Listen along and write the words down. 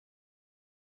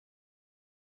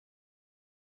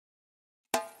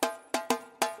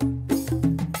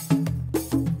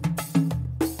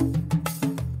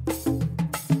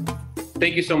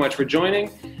Thank you so much for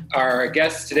joining. Our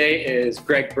guest today is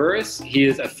Greg Burris. He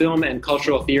is a film and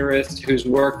cultural theorist whose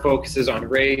work focuses on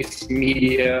race,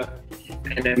 media,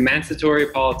 and emancipatory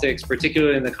politics,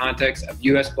 particularly in the context of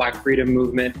U.S. Black freedom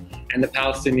movement and the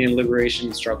Palestinian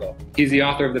liberation struggle. He's the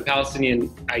author of The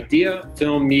Palestinian Idea,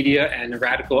 Film, Media, and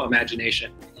Radical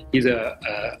Imagination. He's a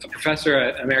professor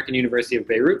at American University of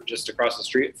Beirut, just across the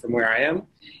street from where I am.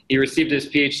 He received his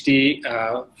PhD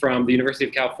from the University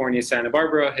of California, Santa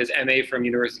Barbara, his MA from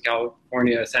University of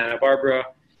California, Santa Barbara,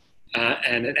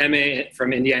 and an MA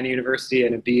from Indiana University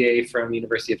and a BA from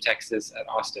University of Texas at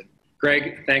Austin.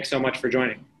 Greg, thanks so much for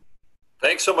joining.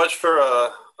 Thanks so much for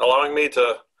allowing me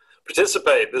to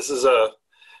participate. This is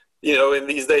in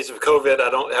these days of COVID, I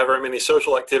don't have very many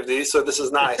social activities, so this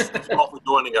is nice. Thanks all for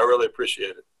joining. I really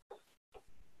appreciate it.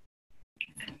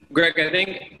 Greg, I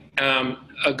think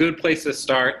a good place to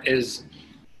start is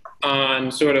on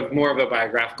sort of more of a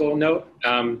biographical note.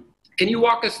 Can you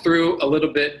walk us through a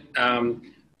little bit,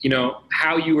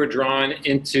 how you were drawn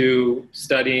into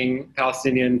studying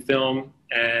Palestinian film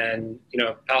and,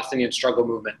 Palestinian struggle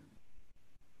movement?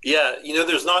 Yeah,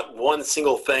 there's not one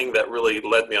single thing that really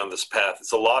led me on this path.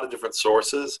 It's a lot of different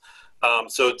sources.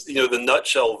 So, the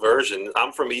nutshell version,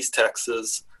 I'm from East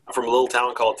Texas. I'm from a little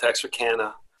town called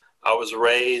Texarkana. I was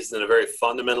raised in a very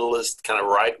fundamentalist, kind of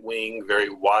right-wing, very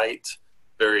white,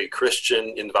 very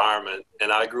Christian environment.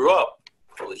 And I grew up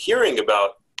hearing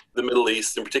about the Middle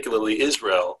East, and particularly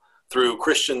Israel, through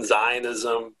Christian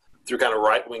Zionism, through kind of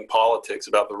right-wing politics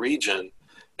about the region.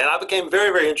 And I became very,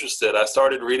 very interested. I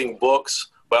started reading books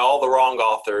by all the wrong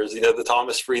authors, the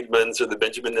Thomas Friedmans or the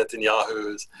Benjamin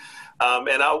Netanyahus.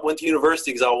 And I went to university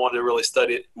because I wanted to really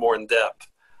study it more in depth.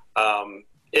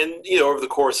 Over the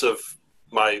course of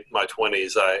my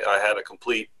 20s, I had a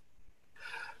complete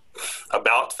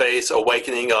about-face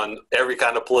awakening on every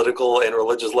kind of political and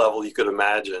religious level you could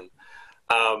imagine.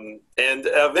 And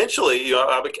eventually,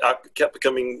 I kept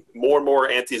becoming more and more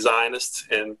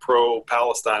anti-Zionist and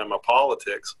pro-Palestine in my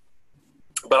politics.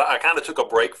 But I kind of took a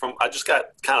break I just got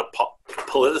kind of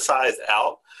politicized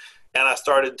out, and I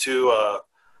started to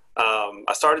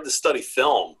study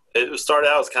film. It started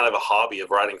out as kind of a hobby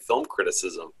of writing film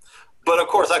criticism. But of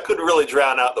course, I couldn't really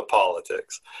drown out the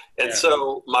politics. And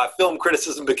so my film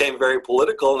criticism became very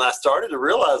political, and I started to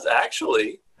realize,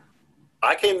 actually,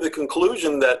 I came to the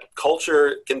conclusion that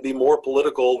culture can be more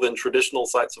political than traditional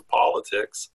sites of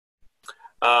politics.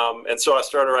 And so I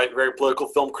started writing very political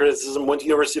film criticism, went to the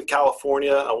University of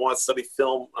California. I wanted to study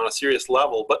film on a serious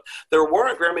level, but there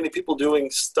weren't very many people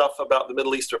doing stuff about the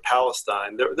Middle East or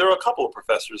Palestine. There were a couple of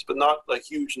professors, but not a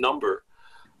huge number.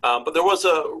 But there was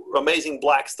an amazing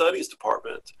Black Studies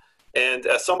department. And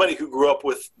as somebody who grew up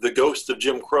with the ghost of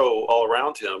Jim Crow all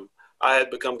around him, I had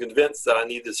become convinced that I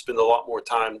needed to spend a lot more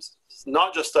time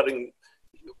not just studying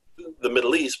the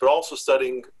Middle East, but also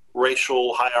studying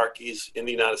racial hierarchies in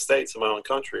the United States, in my own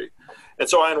country. And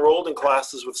so I enrolled in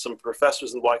classes with some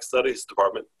professors in the Black Studies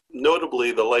department,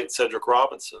 notably the late Cedric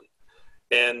Robinson.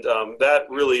 And that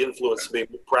really influenced me,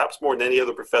 perhaps more than any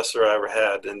other professor I ever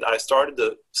had. And I started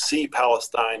to see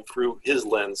Palestine through his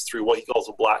lens, through what he calls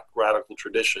a Black radical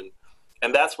tradition.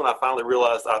 And that's when I finally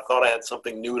realized I thought I had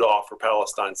something new to offer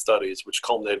Palestine studies, which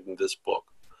culminated in this book.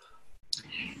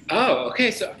 Oh,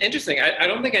 okay. So interesting. I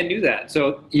don't think I knew that.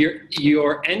 So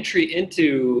your entry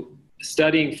into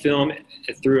studying film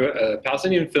through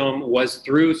Palestinian film was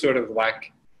through sort of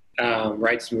Black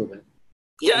rights movement.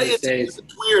 Yeah, it's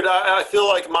weird. I feel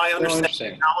like my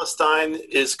understanding of Palestine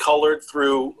is colored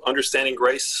through understanding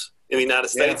race in the United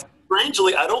States. Yeah.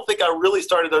 Strangely, I don't think I really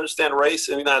started to understand race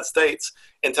in the United States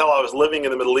until I was living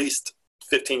in the Middle East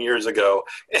 15 years ago.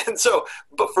 And so,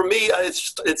 but for me,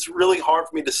 it's really hard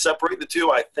for me to separate the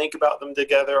two. I think about them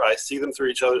together. I see them through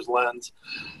each other's lens.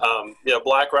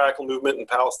 Black radical movement and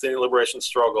Palestinian liberation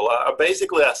struggle.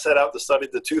 I set out to study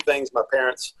the two things my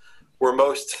parents were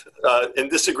most in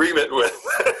disagreement with.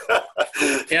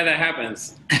 Yeah, that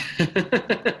happens.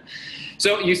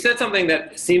 So you said something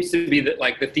that seems to be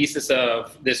the thesis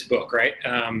of this book, right?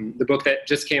 The book that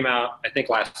just came out, I think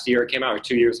last year, it came out or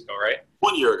 2 years ago, right?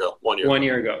 1 year ago. 1 year. 1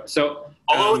 year ago. So,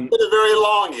 although it's been a very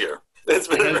long year. It's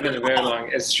been a very long.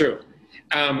 It's true.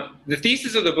 The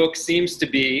thesis of the book seems to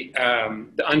be,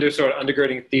 the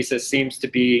undergirding thesis seems to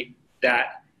be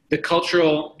that the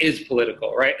cultural is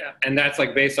political, right? And that's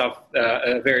based off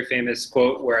a very famous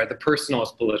quote where the personal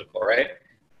is political, right?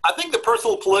 I think the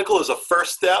personal political is a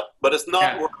first step, but it's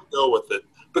not where I go with it.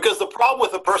 Because the problem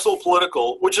with the personal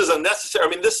political, which is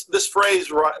unnecessary, this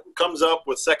phrase comes up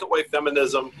with second wave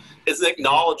feminism, is an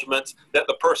acknowledgement that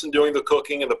the person doing the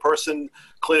cooking and the person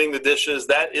cleaning the dishes,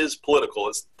 that is political.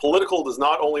 Political does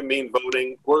not only mean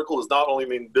voting, political does not only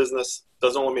mean business,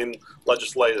 Doesn't only mean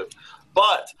legislative.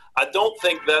 But I don't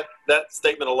think that that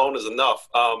statement alone is enough.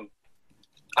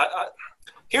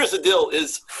 Here's the deal: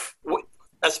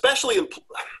 especially in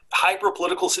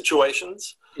hyper-political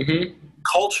situations,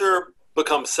 culture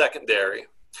becomes secondary.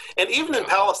 And even in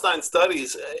Palestine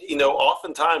studies,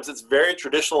 oftentimes it's very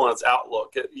traditional in its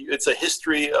outlook. It's a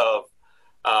history of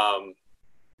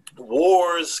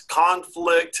wars,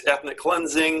 conflict, ethnic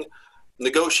cleansing,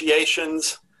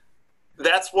 negotiations.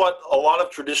 That's what a lot of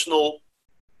traditional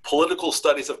political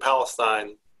studies of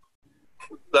Palestine,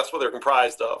 that's what they're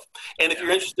comprised of. And if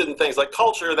you're interested in things like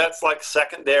culture, that's like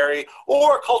secondary,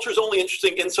 or culture is only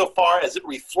interesting insofar as it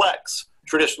reflects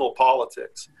traditional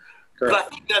politics.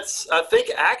 Correct. But I think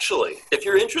actually, if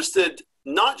you're interested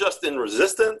not just in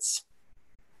resistance,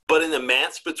 but in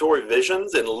emancipatory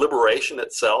visions and liberation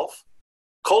itself,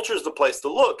 culture is the place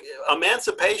to look.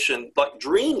 Emancipation, like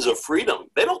dreams of freedom,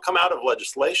 they don't come out of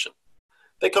legislation.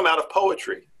 They come out of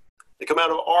poetry. They come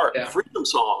out of art, freedom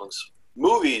songs,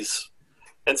 movies.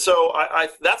 And so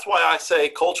that's why I say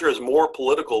culture is more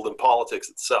political than politics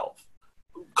itself.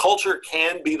 Culture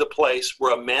can be the place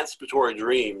where emancipatory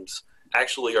dreams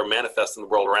actually are manifest in the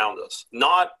world around us,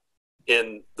 not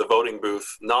in the voting booth,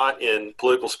 not in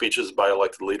political speeches by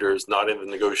elected leaders, not in the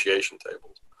negotiation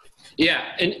tables.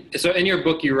 Yeah, and so in your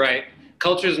book you write,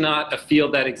 culture is not a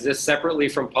field that exists separately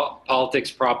from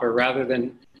politics proper,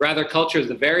 rather culture is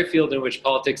the very field in which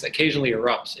politics occasionally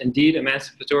erupts. Indeed,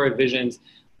 emancipatory visions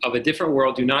of a different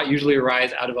world do not usually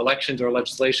arise out of elections or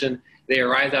legislation. They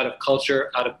arise out of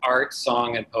culture, out of art,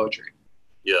 song, and poetry.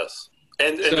 Yes.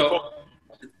 And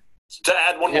to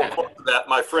add one more point to that,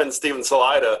 my friend Stephen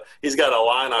Salida, he's got a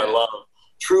line I love.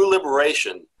 True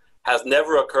liberation has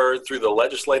never occurred through the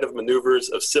legislative maneuvers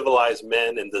of civilized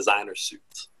men in designer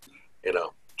suits.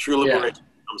 True liberation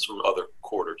comes from other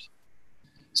quarters.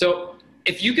 So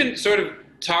if you can sort of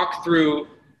talk through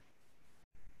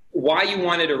why you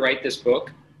wanted to write this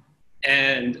book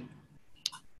and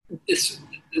this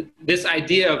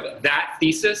idea of that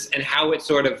thesis and how it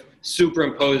sort of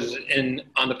superimposes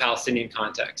on the Palestinian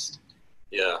context.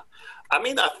 Yeah. I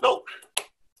mean, I felt,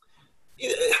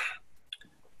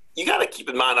 you got to keep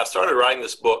in mind, I started writing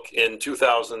this book in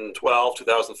 2012,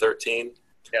 2013.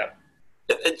 Yeah.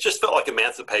 It just felt like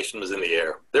emancipation was in the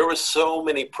air. There were so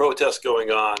many protests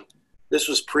going on. This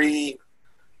was pre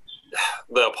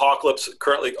the apocalypse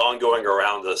currently ongoing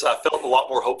around us. I felt a lot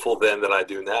more hopeful then than I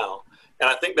do now. And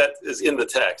I think that is in the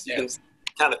text. You can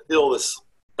kind of feel this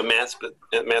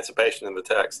emancipation in the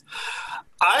text.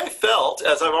 I felt,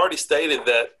 as I've already stated,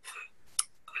 that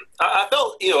I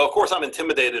felt, of course I'm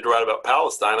intimidated to write about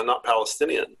Palestine. I'm not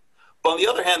Palestinian. But on the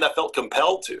other hand, I felt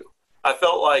compelled to. I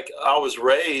felt like I was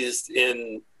raised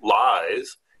in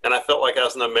lies, and I felt like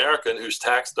as an American whose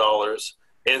tax dollars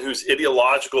and whose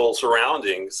ideological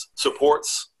surroundings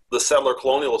supports the settler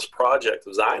colonialist project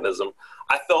of Zionism,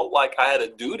 I felt like I had a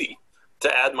duty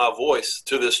to add my voice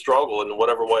to this struggle in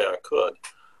whatever way I could.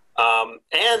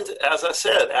 And as I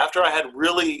said, after I had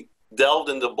really delved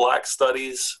into Black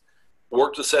studies,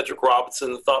 worked with Cedric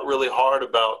Robinson, thought really hard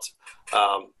about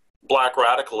Black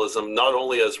radicalism, not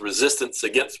only as resistance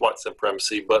against white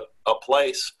supremacy, but a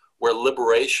place where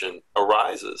liberation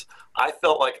arises, I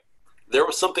felt like there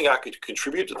was something I could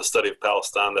contribute to the study of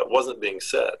Palestine that wasn't being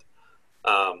said.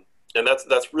 And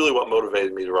that's really what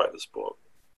motivated me to write this book.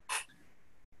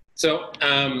 So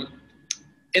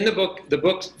in the book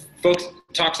folks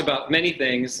talks about many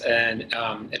things, and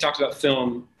it talks about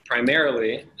film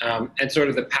primarily, and sort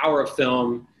of the power of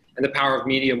film and the power of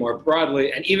media more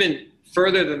broadly, and even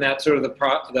further than that, sort of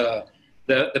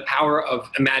the power of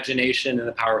imagination and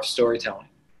the power of storytelling.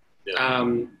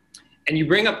 Yeah. And you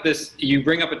bring up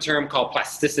a term called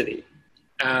plasticity.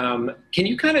 Can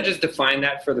you kind of just define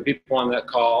that for the people on that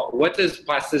call? What does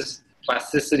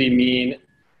plasticity mean,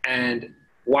 and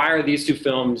why are these two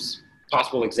films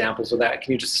possible examples of that?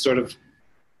 Can you just sort of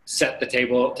set the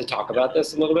table to talk about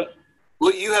this a little bit?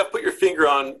 Well, you have put your finger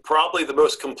on probably the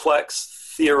most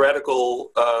complex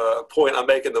theoretical point I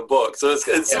make in the book. So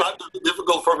it's not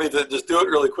difficult for me to just do it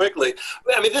really quickly.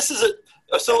 I mean,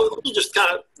 so let me just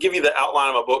kind of give you the outline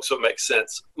of my book so it makes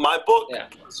sense. My book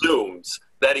presumes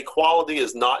that equality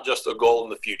is not just a goal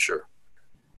in the future.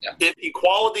 Yeah. If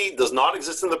equality does not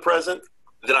exist in the present,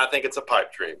 then I think it's a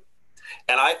pipe dream.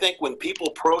 And I think when people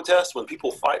protest, when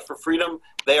people fight for freedom,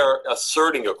 they are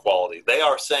asserting equality. They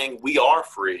are saying we are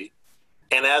free.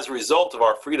 And as a result of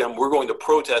our freedom, we're going to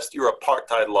protest your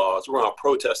apartheid laws. We're going to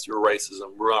protest your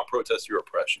racism. We're going to protest your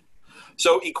oppression.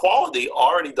 So equality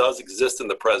already does exist in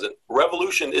the present.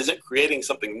 Revolution isn't creating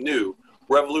something new.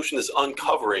 Revolution is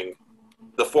uncovering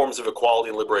the forms of equality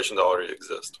and liberation that already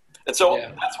exist. And so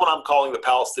that's what I'm calling the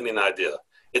Palestinian idea.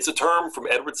 It's a term from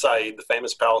Edward Said, the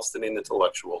famous Palestinian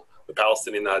intellectual, the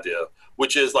Palestinian idea,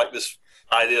 which is like this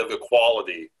idea of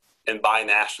equality and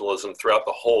binationalism throughout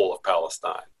the whole of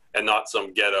Palestine, and not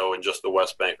some ghetto in just the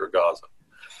West Bank or Gaza.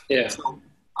 Yeah. So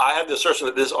I have the assertion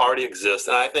that this already exists,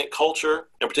 and I think culture,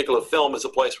 in particular film, is a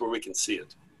place where we can see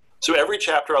it. So every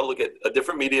chapter I look at a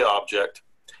different media object,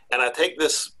 and I take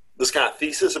this kind of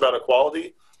thesis about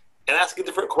equality and ask a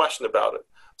different question about it.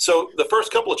 So the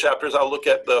first couple of chapters, I'll look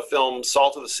at the film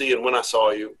Salt of the Sea and When I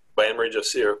Saw You by Annemarie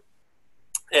Jacir.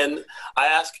 And I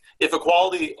ask, if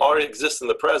equality already exists in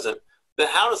the present, then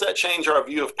how does that change our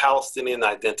view of Palestinian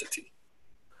identity?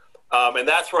 And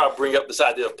that's where I bring up this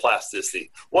idea of plasticity.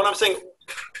 What I'm saying,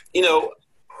 you know,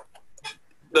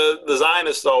 the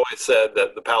Zionists always said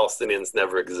that the Palestinians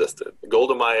never existed.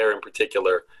 Golda Meir in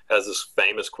particular has this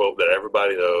famous quote that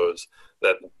everybody knows,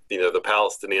 that, you know, the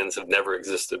Palestinians have never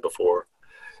existed before.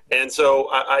 And so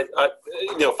I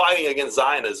you know, fighting against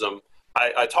Zionism,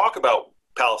 I talk about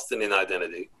Palestinian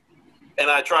identity, and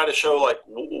I try to show, like,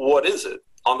 what is it?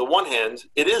 On the one hand,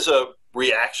 it is a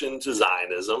reaction to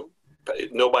Zionism.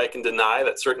 Nobody can deny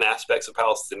that certain aspects of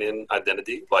Palestinian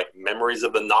identity, like memories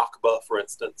of the Nakba, for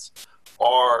instance,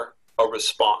 are a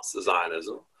response to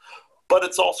Zionism. But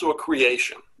it's also a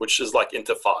creation, which is like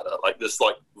intifada, like this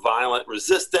like violent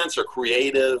resistance or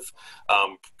creative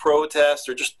protest,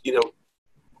 or just, you know,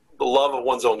 the love of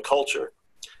one's own culture.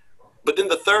 But then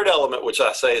the third element, which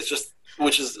I say is just,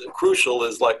 which is crucial,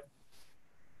 is like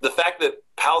the fact that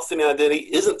Palestinian identity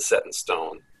isn't set in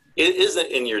stone. It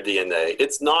isn't in your DNA.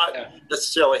 It's not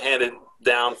necessarily handed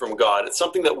down from God. It's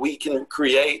something that we can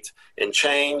create and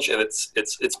change, and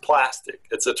it's plastic.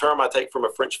 It's a term I take from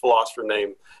a French philosopher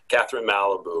named Catherine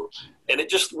Malabou. And it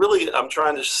just really, I'm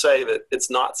trying to say that it's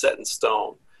not set in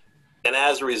stone. And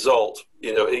as a result,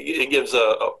 you know, it gives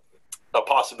a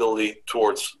possibility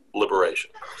towards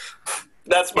liberation.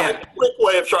 That's my quick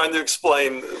way of trying to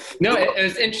explain. No, it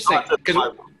was interesting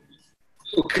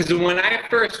because when I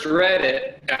first read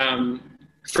it,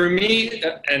 for me,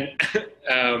 and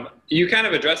you kind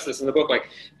of addressed this in the book, like,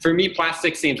 for me,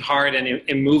 plastic seems hard and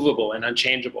immovable and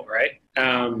unchangeable, right?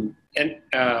 And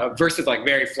versus like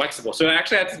very flexible. So I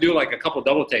actually had to do like a couple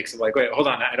double takes of like, wait, hold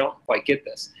on, I don't quite get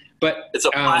this. But it's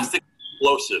a plastic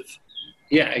explosive.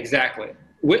 Yeah, exactly.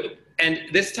 And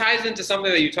this ties into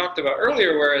something that you talked about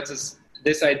earlier, where it's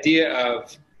this idea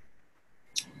of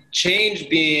change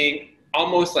being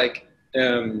almost like,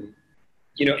 you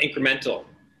know, incremental,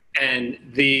 and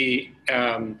the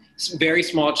very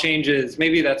small changes,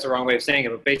 maybe that's the wrong way of saying it,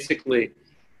 but basically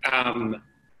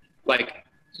like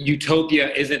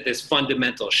utopia isn't this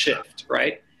fundamental shift,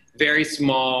 right? Very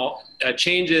small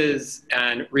changes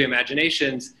and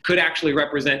reimaginations could actually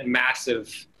represent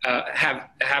massive,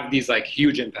 have these like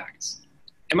huge impacts.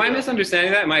 Am I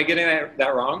misunderstanding that? Am I getting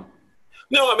that wrong?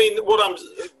 No, I mean, what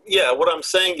I'm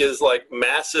saying is like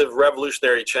massive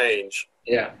revolutionary change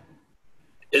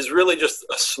is really just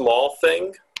a small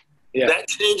thing that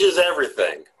changes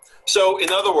everything. So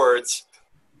in other words,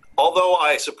 although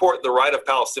I support the right of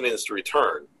Palestinians to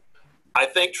return, I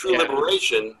think true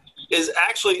liberation is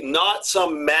actually not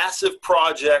some massive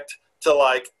project to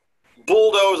like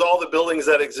bulldoze all the buildings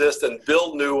that exist and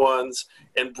build new ones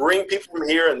and bring people from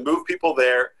here and move people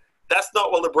there. That's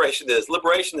not what liberation is.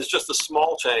 Liberation is just a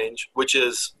small change, which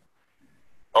is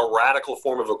a radical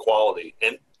form of equality,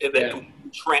 and it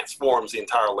transforms the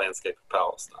entire landscape of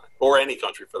Palestine, or any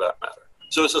country for that matter.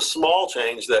 So it's a small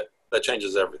change that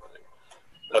changes everything.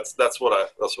 That's what I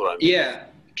mean. Yeah.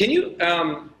 Can you?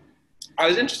 I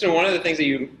was interested in one of the things that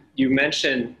you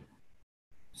mentioned.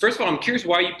 First of all, I'm curious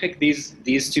why you picked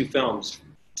these two films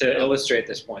to illustrate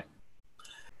this point.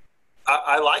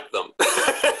 I like them.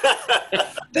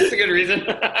 That's a good reason.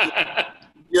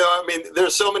 You know, I mean,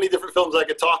 there's so many different films I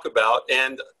could talk about,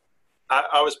 and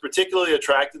I was particularly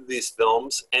attracted to these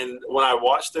films. And when I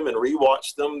watched them and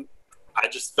rewatched them, I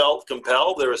just felt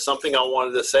compelled. There was something I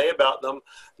wanted to say about them.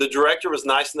 The director was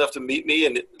nice enough to meet me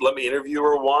and let me interview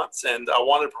her once, and I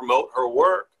wanted to promote her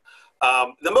work.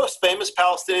 The most famous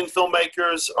Palestinian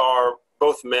filmmakers are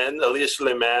both men, Elia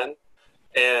Suleiman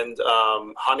and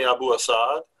Hany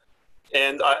Abu-Assad.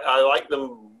 And I like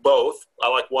them both. I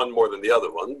like one more than the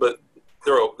other one, but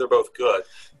they're both good.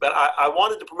 But I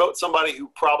wanted to promote somebody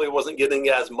who probably wasn't getting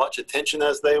as much attention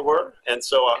as they were, and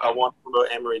so I wanted to promote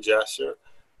Annemarie Jacir,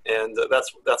 and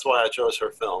that's why I chose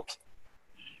her films.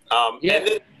 And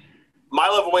then My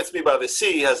Love Awaits Me by the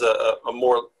Sea has I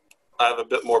have a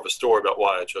bit more of a story about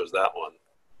why I chose that one,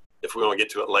 if we want to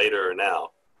get to it later or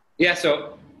now. Yeah,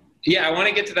 so, I want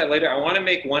to get to that later. I want to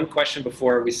make one question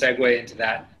before we segue into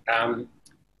that.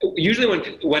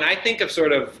 usually when I think of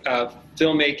sort of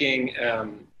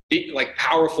filmmaking, like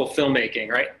powerful filmmaking,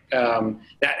 right?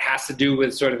 That has to do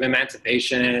with sort of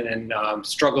emancipation and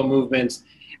struggle movements.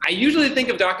 I usually think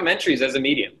of documentaries as a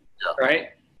medium, right?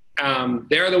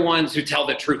 They're the ones who tell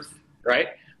the truth, right?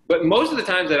 But most of the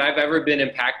times that I've ever been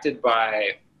impacted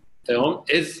by film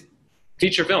is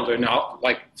feature films or not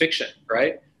like fiction,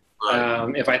 right?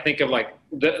 If I think of like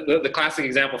the classic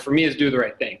example for me is Do the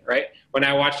Right Thing, right? When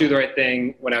I watched Do the Right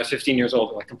Thing when I was 15 years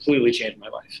old, it like completely changed my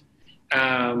life.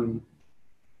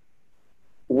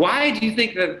 Why do you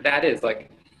think that is? Like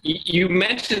you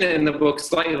mentioned it in the book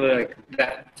slightly, like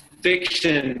that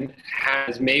fiction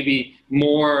has maybe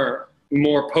more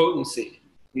potency,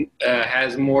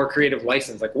 has more creative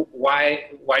license. Like why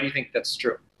do you think that's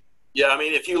true? Yeah, I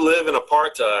mean, if you live in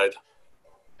apartheid,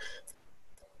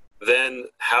 then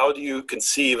how do you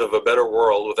conceive of a better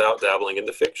world without dabbling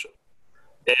into fiction?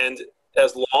 And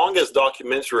as long as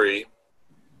documentary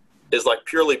is like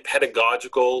purely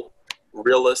pedagogical,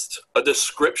 realist, a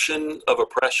description of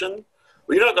oppression,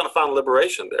 well, you're not going to find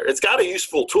liberation there. It's got a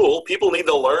useful tool. People need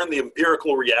to learn the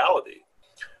empirical reality.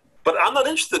 But I'm not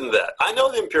interested in that. I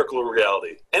know the empirical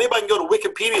reality. Anybody can go to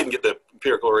Wikipedia and get the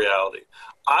empirical reality.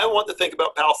 I want to think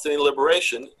about Palestinian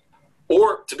liberation,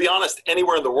 or to be honest,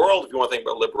 anywhere in the world, if you want to think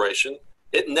about liberation,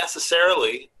 it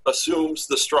necessarily assumes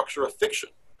the structure of fiction,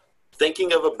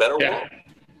 thinking of a better world.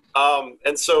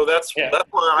 And so that's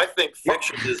why I think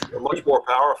fiction is a much more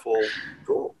powerful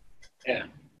tool.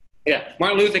 Yeah.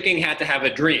 Martin Luther King had to have a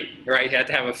dream, right? He had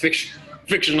to have a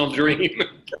fictional dream.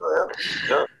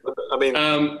 Yeah. I mean,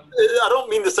 I don't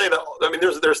mean to say that. I mean,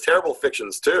 there's terrible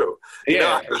fictions too.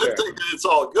 I think it's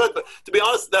all good, but to be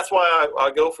honest, that's why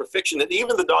I go for fiction. And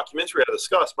even the documentary I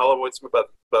discussed, My Love Waits by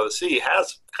the Sea,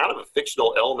 has kind of a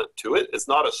fictional element to it. It's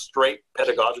not a straight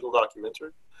pedagogical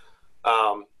documentary.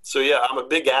 So yeah, I'm a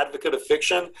big advocate of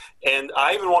fiction, and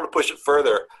I even want to push it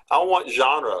further. I want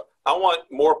genre. I want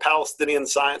more Palestinian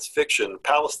science fiction,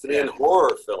 Palestinian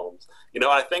horror films.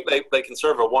 I think they can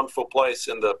serve a wonderful place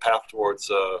in the path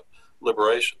towards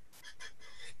liberation.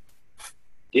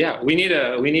 Yeah, we need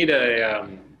a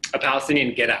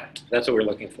Palestinian Get Out. That's what we're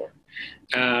looking for.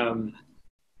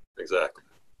 Exactly.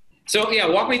 So yeah,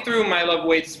 walk me through My Love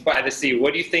Waits by the Sea.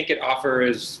 What do you think it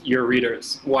offers your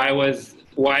readers?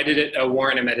 Why did it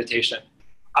warrant a meditation?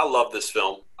 I love this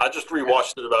film. I just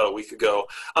rewatched it about a week ago.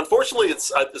 Unfortunately,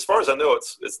 it's as far as I know,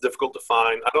 it's difficult to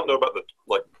find. I don't know about the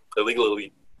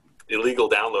illegal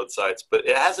download sites, but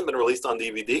it hasn't been released on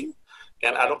DVD,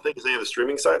 and I don't think it's any of the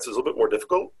streaming sites. It's a little bit more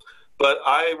difficult. But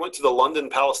I went to the London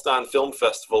Palestine Film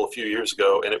Festival a few years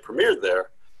ago, and it premiered there,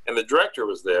 and the director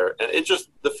was there, and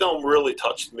the film really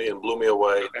touched me and blew me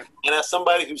away. Okay. And as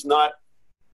somebody who's not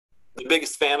the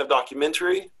biggest fan of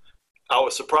documentary, I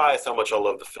was surprised how much I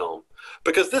love the film,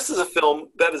 because this is a film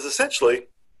that is essentially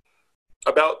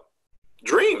about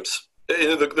dreams.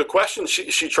 The question,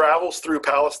 she travels through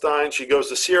Palestine. She goes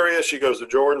to Syria. She goes to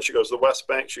Jordan. She goes to the West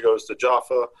Bank. She goes to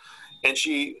Jaffa. And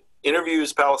she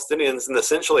interviews Palestinians and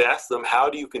essentially asks them, how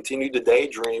do you continue to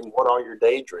daydream? What are your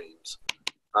daydreams?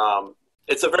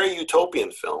 It's a very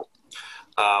utopian film.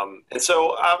 And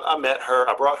so I met her.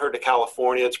 I brought her to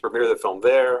California to premiere the film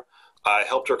there. I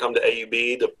helped her come to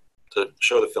AUB to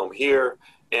show the film here.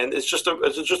 And it's just a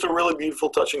really beautiful,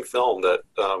 touching film that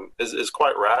is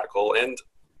quite radical. And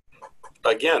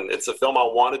again, it's a film I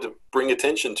wanted to bring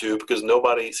attention to because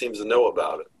nobody seems to know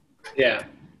about it. Yeah.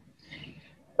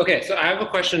 Okay, so I have a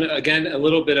question, again, a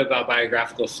little bit about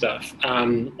biographical stuff.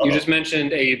 You just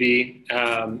mentioned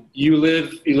AUB. You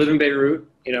live in Beirut,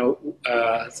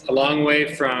 it's a long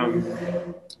way from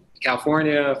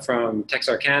California, from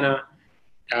Texarkana.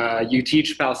 You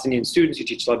teach Palestinian students, you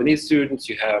teach Lebanese students,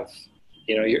 you have,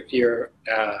 you're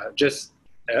just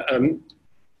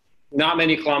not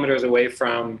many kilometers away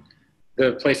from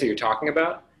the place that you're talking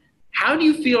about. How do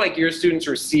you feel like your students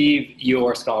receive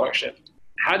your scholarship?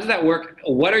 How does that work?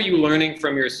 What are you learning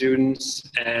from your students?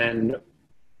 And,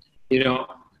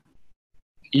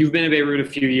 you've been in Beirut a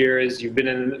few years, you've been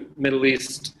in the Middle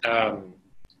East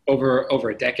over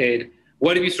a decade.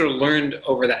 What have you sort of learned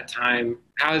over that time?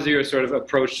 How has your sort of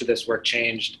approach to this work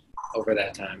changed over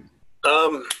that time?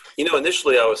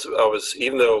 Initially I was,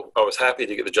 even though I was happy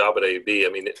to get the job at AUB, I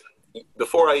mean,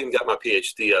 before I even got my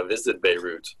PhD, I visited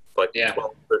Beirut like 12,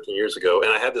 13 years ago,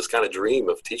 and I had this kind of dream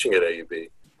of teaching at AUB.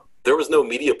 There was no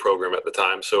media program at the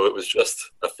time, so it was just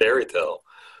a fairy tale.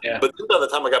 Yeah. But then by the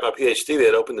time I got my PhD, they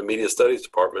had opened the media studies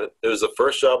department. It was the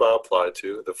first job I applied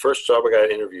to, the first job I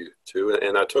got interviewed to,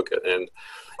 and I took it. And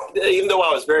even though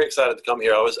I was very excited to come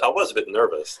here, I was a bit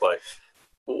nervous. Like,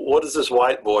 what is this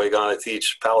white boy going to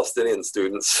teach Palestinian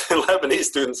students and Lebanese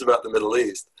students about the Middle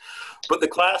East? But the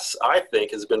class, I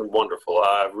think, has been wonderful.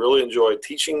 I've really enjoyed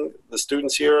teaching the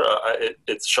students here.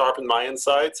 It's sharpened my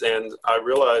insights, and I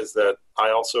realize that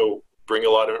I also bring a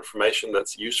lot of information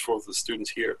that's useful to the students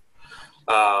here.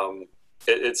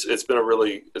 It's been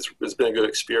a good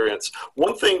experience.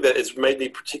 One thing that has made me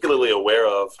particularly aware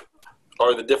of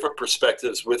are the different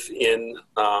perspectives within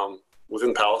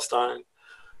Palestine.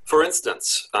 For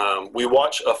instance, we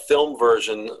watch a film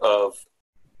version of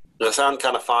Ghassan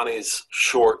Kanafani's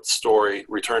short story,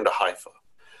 Return to Haifa.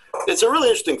 It's a really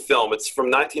interesting film. It's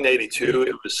from 1982.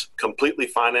 It was completely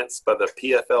financed by the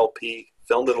PFLP,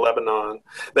 filmed in Lebanon.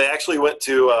 They actually went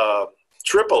to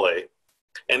Tripoli,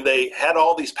 and they had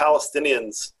all these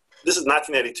Palestinians. This is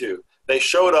 1982. They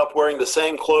showed up wearing the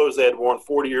same clothes they had worn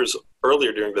 40 years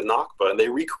earlier during the Nakba, and they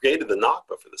recreated the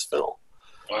Nakba for this film.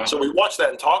 Wow. So we watched that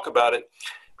and talk about it.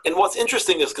 And what's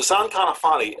interesting is Ghassan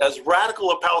Kanafani, as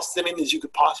radical a Palestinian as you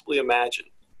could possibly imagine,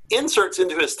 inserts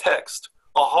into his text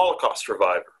a Holocaust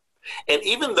survivor. And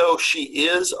even though she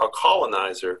is a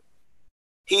colonizer,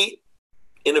 he,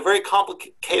 in a very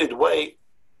complicated way,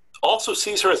 also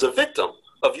sees her as a victim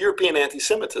of European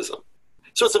anti-Semitism.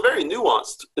 So it's a very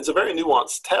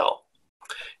nuanced tell.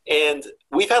 And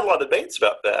we've had a lot of debates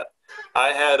about that. I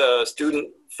had a student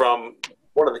from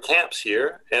one of the camps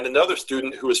here and another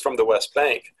student who was from the West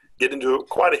Bank get into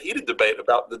quite a heated debate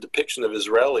about the depiction of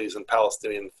Israelis in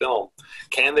Palestinian film.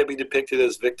 Can they be depicted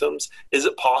as victims? Is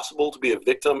it possible to be a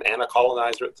victim and a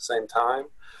colonizer at the same time?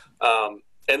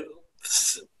 And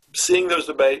seeing those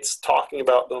debates, talking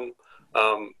about them,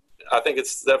 I think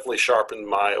it's definitely sharpened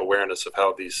my awareness of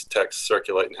how these texts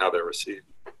circulate and how they're received.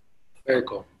 Very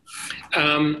cool.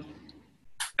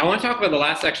 I want to talk about the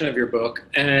last section of your book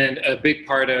and a big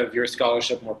part of your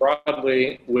scholarship more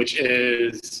broadly, which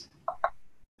is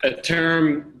a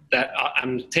term that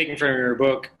I'm taking from your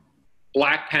book,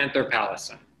 Black Panther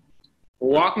Palestine.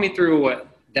 Walk me through what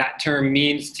that term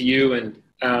means to you and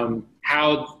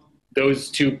how those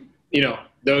three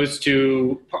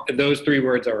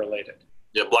words are related.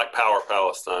 Yeah, Black Power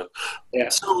Palestine. Yeah.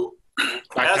 So,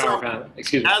 Black Power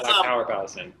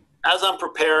Palestine. As I'm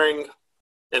preparing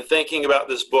and thinking about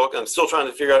this book, I'm still trying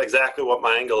to figure out exactly what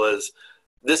my angle is.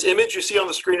 This image you see on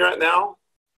the screen right now,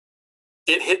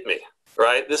 it hit me,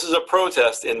 right? This is a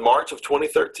protest in March of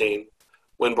 2013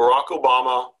 when Barack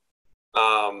Obama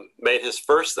made his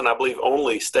first and I believe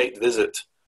only state visit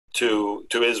to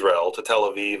Israel, to Tel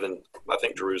Aviv and I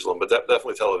think Jerusalem, but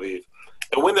definitely Tel Aviv.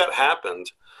 And when that happened,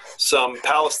 some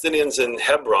Palestinians in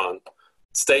Hebron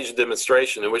staged a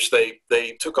demonstration in which they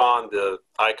took on the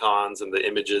icons and the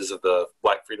images of the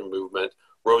Black Freedom Movement,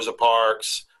 Rosa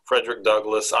Parks, Frederick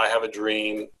Douglass, I Have a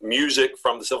Dream, music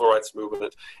from the Civil Rights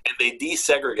Movement, and they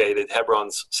desegregated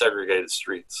Hebron's segregated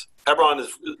streets. Hebron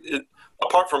is,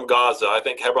 apart from Gaza, I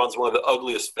think Hebron's one of the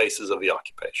ugliest faces of the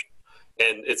occupation.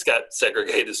 And it's got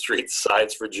segregated streets,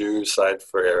 sides for Jews, sides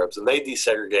for Arabs, and they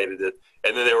desegregated it,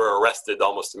 and then they were arrested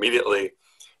almost immediately.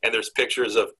 And there's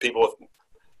pictures of people with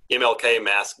MLK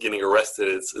mask getting arrested.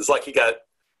 It's like he got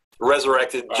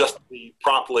resurrected just to be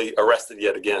promptly arrested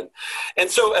yet again. And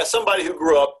so as somebody who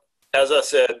grew up, as I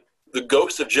said, the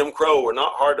ghosts of Jim Crow were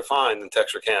not hard to find in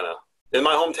Texarkana. In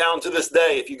my hometown to this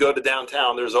day, if you go to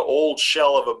downtown, there's an old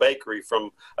shell of a bakery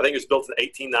from, I think it was built in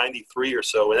 1893 or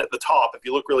so. And at the top, if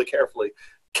you look really carefully,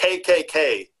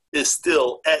 KKK is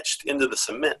still etched into the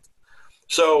cement.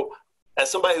 So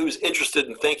as somebody who's interested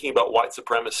in thinking about white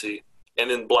supremacy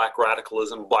and in Black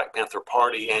radicalism, Black Panther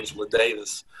Party, Angela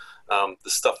Davis, the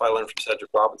stuff I learned from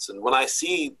Cedric Robinson, when I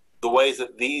see the ways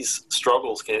that these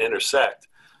struggles can intersect,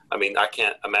 I mean, I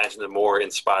can't imagine a more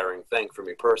inspiring thing for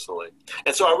me personally.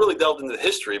 And so I really delved into the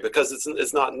history because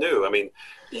it's not new. I mean,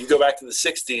 you go back to the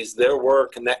 60s, there were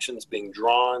connections being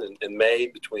drawn and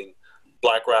made between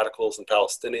Black radicals and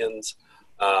Palestinians.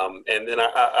 And then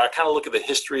I kind of look at the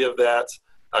history of that.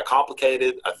 I complicate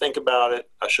it. I think about it.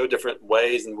 I show different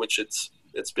ways in which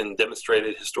it's been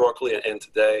demonstrated historically and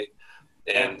today.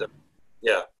 And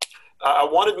I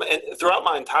wanted, and throughout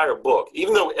my entire book,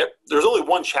 even though there's only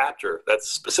one chapter that's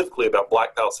specifically about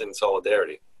Black Palestinian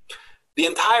solidarity, the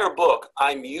entire book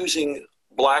I'm using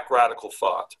Black radical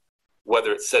thought,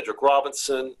 whether it's Cedric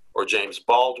Robinson or James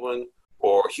Baldwin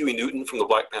or Huey Newton from the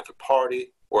Black Panther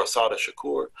Party or Assata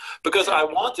Shakur, because I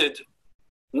wanted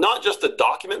not just to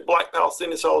document Black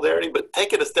Palestinian solidarity, but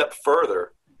take it a step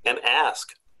further and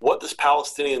ask, what does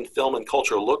Palestinian film and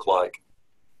culture look like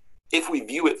if we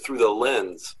view it through the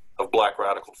lens of Black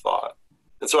radical thought?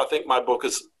 And so I think my book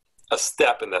is a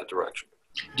step in that direction.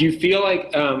 Do you feel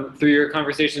like, through your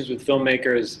conversations with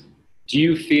filmmakers, do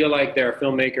you feel like there are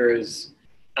filmmakers,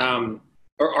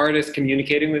 or are artists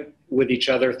communicating with each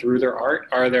other through their art?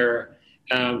 Are there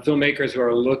filmmakers who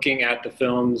are looking at the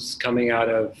films coming out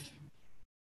of,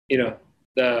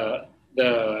 the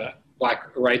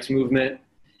Black rights movement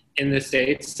in the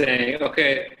States, saying,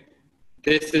 okay,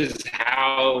 this is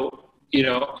how,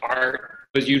 art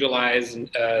was utilized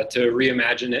to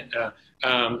reimagine it,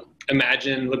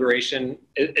 imagine liberation?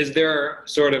 Is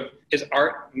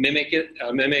art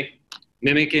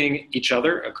mimicking each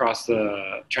other across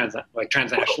the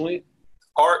transnationally?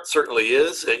 Art certainly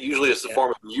is. It usually is the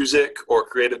form of music or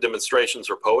creative demonstrations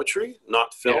or poetry,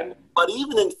 not film. Yeah. But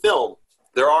even in film,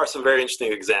 there are some very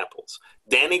interesting examples.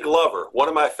 Danny Glover, one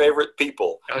of my favorite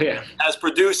people, has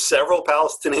produced several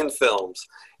Palestinian films.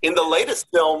 In the latest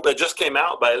film that just came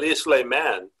out by Elie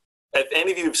Suleiman, if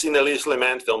any of you have seen Elie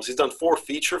Suleiman films, he's done 4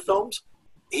 feature films.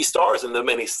 He stars in them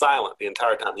and he's silent the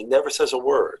entire time. He never says a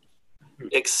word,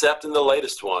 except in the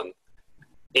latest one.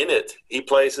 In it, he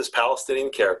plays this Palestinian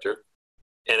character.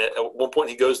 And at one point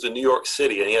he goes to New York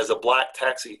City and he has a black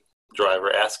taxi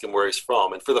driver ask him where he's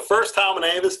from. And for the first time in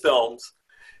any of his films,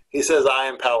 he says, "I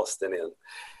am Palestinian."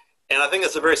 And I think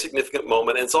it's a very significant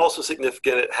moment. And it's also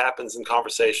significant it happens in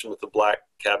conversation with the black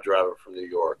cab driver from New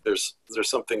York. There's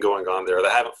something going on there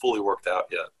that haven't fully worked out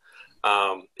yet.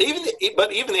 Even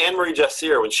Annemarie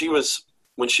Jacir,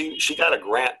 when she got a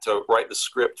grant to write the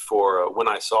script for When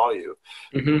I Saw You,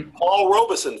 Paul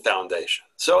Robeson Foundation.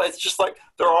 So it's just like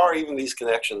there are even these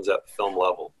connections at the film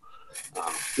level.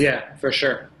 Yeah, for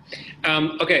sure.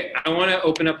 Okay, I want to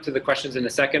open up to the questions in a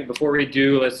second. Before we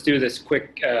do, let's do this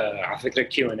quick afikra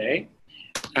Q&A.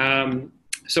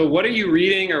 So what are you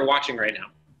reading or watching right now?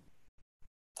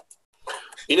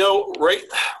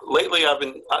 Lately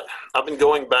I've been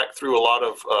going back through a lot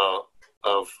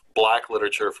of black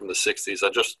literature from the 60s. I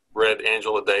just read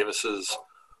Angela Davis's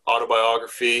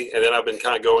autobiography, and then I've been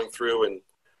kind of going through and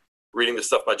reading the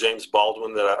stuff by James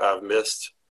Baldwin that I've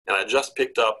missed. And I just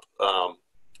picked up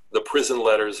the prison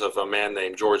letters of a man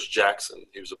named George Jackson.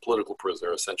 He was a political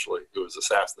prisoner, essentially, who was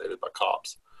assassinated by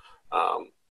cops.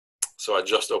 So I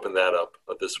just opened that up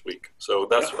this week. So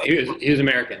that's what he was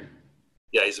American.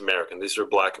 Yeah, he's American. These are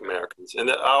black Americans.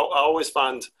 And I always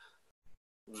find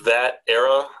that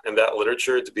era and that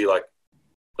literature to be like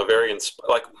a very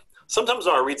sometimes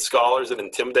when I read scholars, it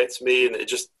intimidates me, and it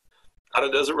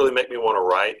doesn't really make me want to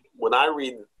write. When I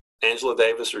read Angela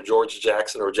Davis or George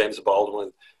Jackson or James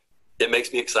Baldwin, it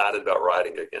makes me excited about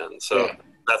writing again. So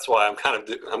that's why I'm kind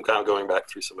of going back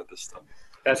through some of this stuff.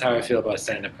 That's how I feel about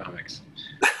stand-up comics.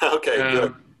 Okay,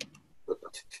 good.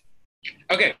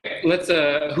 Okay, let's.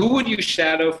 Who would you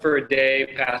shadow for a day,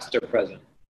 past or present?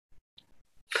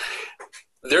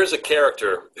 There's a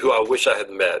character who I wish I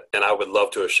had met, and I would love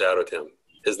to have shadowed him.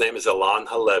 His name is Ilan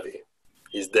Halevi.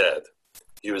 He's dead.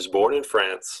 He was born in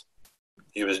France.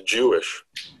 He was Jewish.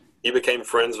 He became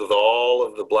friends with all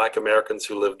of the black Americans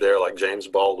who lived there, like James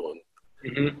Baldwin.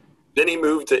 Then he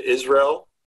moved to Israel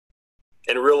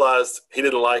and realized he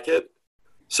didn't like it.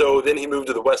 So then he moved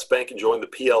to the West Bank and joined the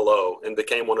PLO and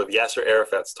became one of Yasser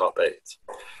Arafat's top aides.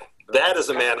 That is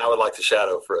a man I would like to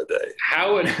shadow for a day.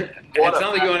 It sounds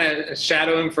like you want to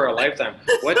shadow him for a lifetime.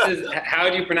 How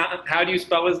do you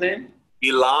spell his name?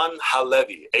 Ilan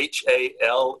Halevi,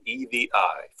 Halevi.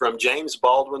 From James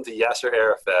Baldwin to Yasser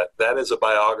Arafat. That is a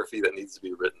biography that needs to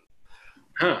be written.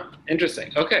 Huh.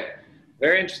 Interesting. Okay.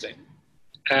 Very interesting.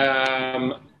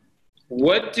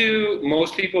 What do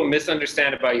most people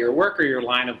misunderstand about your work or your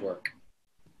line of work?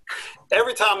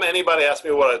 Every time anybody asks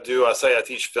me what I do, I say I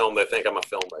teach film. They think I'm a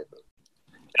filmmaker.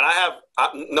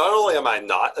 And not only am I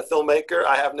not a filmmaker,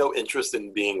 I have no interest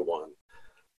in being one.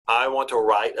 I want to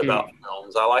write about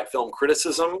films. I like film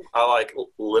criticism. I like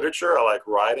literature. I like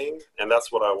writing. And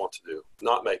that's what I want to do,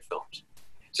 not make films.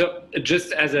 So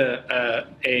just as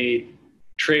a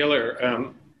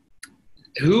trailer,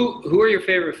 who are your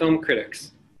favorite film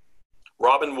critics?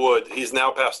 Robin Wood. He's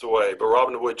now passed away, but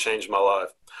Robin Wood changed my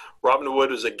life. Robin Wood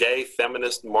was a gay,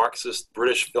 feminist, Marxist,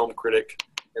 British film critic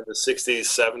in the 60s,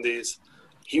 70s.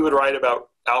 He would write about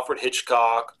Alfred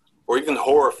Hitchcock or even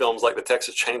horror films like the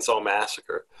Texas Chainsaw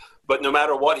Massacre. But no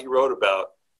matter what he wrote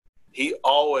about, first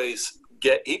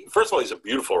of all, he's a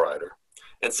beautiful writer.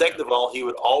 And second of all, he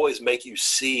would always make you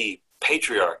see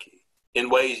patriarchy in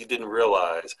ways you didn't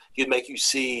realize. He'd make you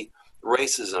see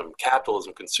racism,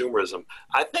 capitalism, consumerism.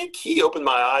 I think he opened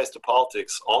my eyes to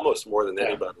politics almost more than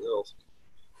anybody else.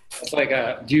 It's like,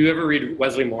 do you ever read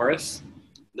Wesley Morris?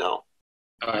 No.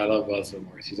 Oh, I love Wesley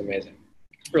Morris. He's amazing.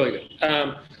 Really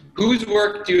good. Whose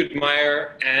work do you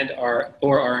admire and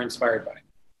are inspired by?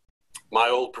 My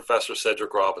old professor,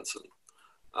 Cedric Robinson.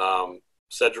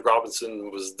 Cedric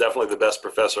Robinson was definitely the best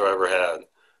professor I ever had.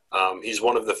 He's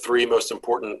one of the three most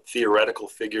important theoretical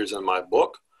figures in my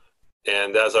book.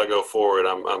 And as I go forward,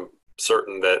 I'm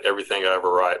certain that everything I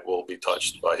ever write will be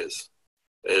touched by his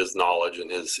knowledge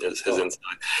and his insight.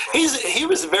 He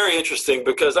was very interesting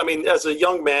because, I mean, as a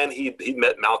young man, he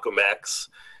met Malcolm X.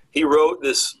 He wrote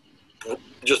this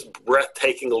just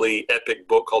breathtakingly epic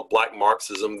book called Black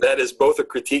Marxism that is both a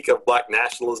critique of Black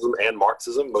nationalism and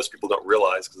Marxism. Most people don't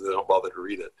realize because they don't bother to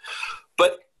read it.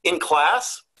 But in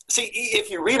class, see, if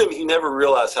you read him, you never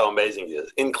realize how amazing he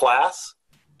is. In class,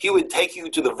 he would take you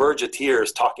to the verge of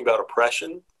tears talking about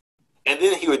oppression, and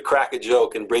then he would crack a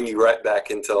joke and bring you right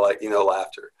back into, like,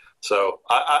 laughter. So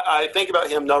I think about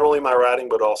him not only in my writing,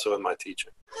 but also in my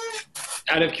teaching.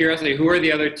 Out of curiosity, who are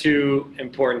the other two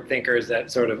important thinkers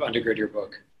that sort of undergird your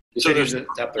book? So there's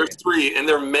three, and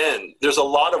they're men. There's a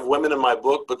lot of women in my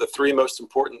book, but the three most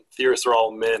important theorists are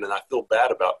all men, and I feel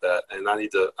bad about that. And I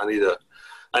need to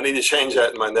change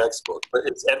that in my next book. But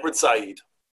it's Edward Said,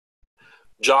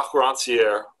 Jacques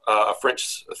Rancière, a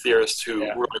French theorist who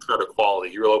really started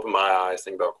equality. He really opened my eyes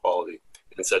thinking about equality,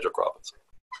 and Cedric Robinson.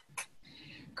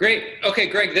 Great. Okay,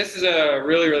 Greg, this is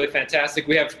really, really fantastic.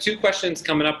 We have two questions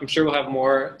coming up. I'm sure we'll have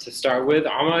more to start with.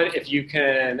 Ahmad, if you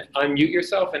can unmute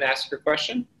yourself and ask your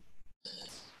question.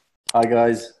 Hi,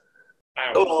 guys.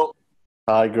 Hello.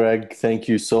 Hi, Greg. Thank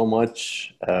you so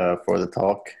much for the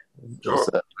talk. It was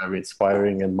very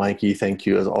inspiring. And Mikey, thank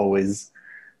you as always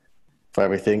for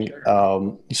everything.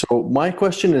 So my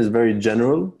question is very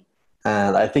general.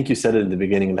 And I think you said it in the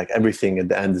beginning, like everything at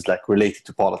the end is like related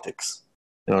to politics.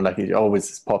 Like it always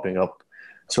is popping up.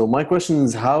 So my question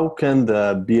is, how can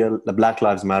the Black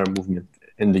Lives Matter movement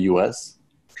in the U.S.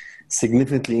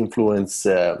 significantly influence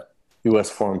U.S.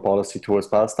 foreign policy towards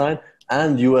Palestine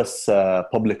and U.S.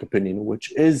 public opinion,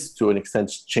 which is to an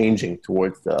extent changing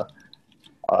towards the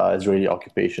Israeli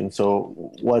occupation?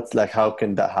 So how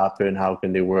can that happen? How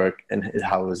can they work? And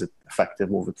how is it effective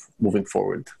moving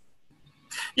forward?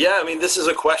 Yeah, I mean, this is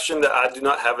a question that I do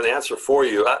not have an answer for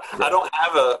you. I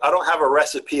don't have a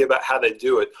recipe about how they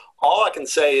do it. All I can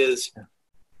say is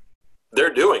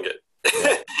they're doing it.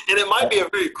 And it might be a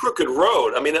very crooked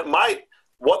road. I mean,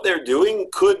 what they're doing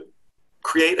could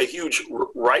create a huge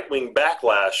right-wing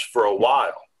backlash for a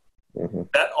while. Mm-hmm.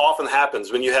 That often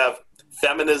happens when you have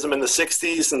feminism in the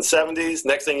 60s and 70s.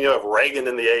 Next thing you have Reagan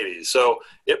in the 80s. So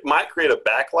it might create a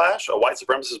backlash, a white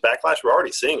supremacist backlash. We're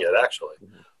already seeing it, actually.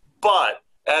 Mm-hmm. But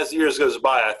as years goes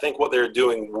by, I think what they're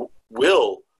doing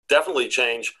will definitely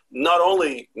change not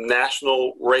only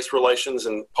national race relations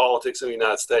and politics in the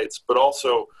United States, but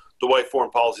also the way foreign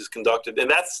policy is conducted.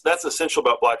 And that's essential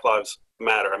about Black Lives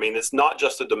Matter. I mean, it's not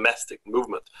just a domestic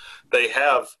movement.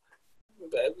 It's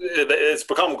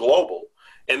become global.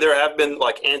 And there have been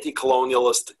like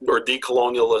anti-colonialist or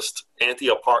decolonialist,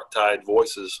 anti-apartheid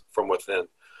voices from within.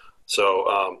 So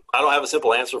I don't have a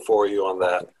simple answer for you on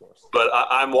that, but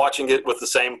I'm watching it with the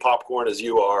same popcorn as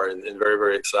you are and very,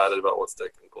 very excited about what's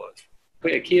taking place.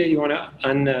 Wait, Akia, you want to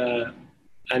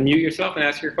unmute yourself and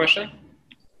ask your question?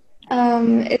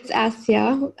 It's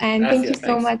Asya, and thank you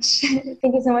so much.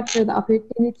 Thank you so much for the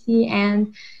opportunity.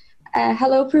 And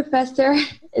hello, Professor.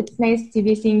 It's nice to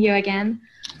be seeing you again.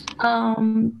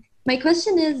 My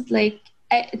question is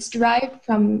it's derived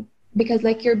from, because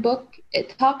your book,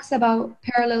 it talks about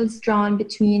parallels drawn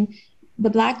between the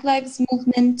Black Lives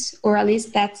Movement, or at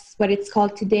least that's what it's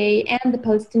called today, and the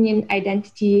Palestinian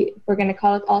identity, if we're going to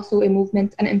call it also a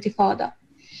movement, an intifada.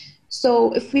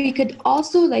 So if we could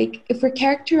also, if we're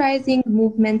characterizing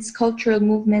movements, cultural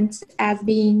movements as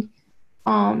being,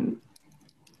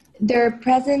 they're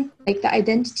present, the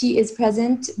identity is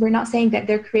present, we're not saying that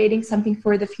they're creating something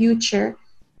for the future.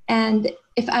 And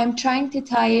if I'm trying to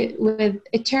tie it with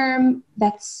a term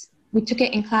we took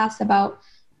it in class about,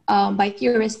 by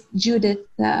theorist Judith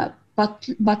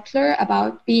Butler,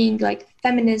 about being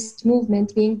feminist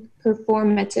movement being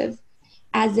performative,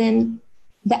 as in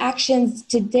the actions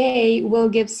today will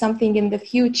give something in the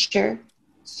future.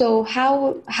 So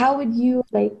how would you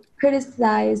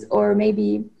criticize or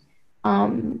maybe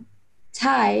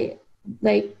tie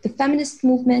the feminist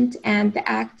movement and the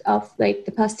act of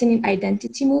the Palestinian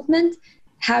identity movement?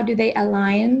 How do they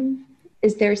align?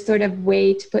 Is there sort of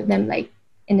way to put them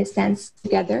in a sense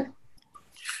together?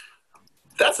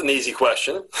 That's an easy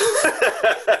question.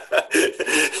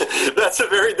 That's a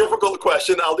very difficult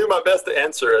question. I'll do my best to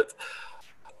answer it.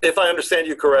 If I understand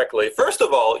you correctly, first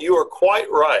of all, you are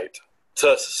quite right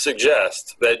to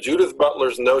suggest that Judith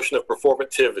Butler's notion of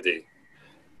performativity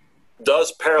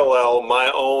does parallel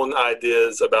my own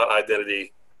ideas about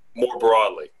identity more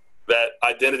broadly. That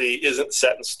identity isn't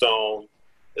set in stone,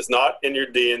 it's not in your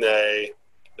DNA,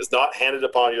 it's not handed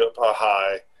upon you up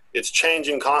high, it's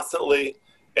changing constantly,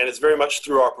 and it's very much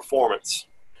through our performance,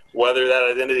 whether that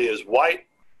identity is white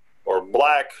or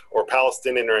black or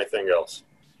Palestinian or anything else.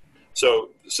 So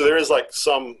there is like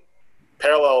some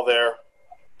parallel there.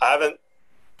 I haven't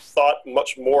thought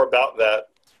much more about that,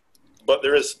 but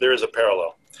there is a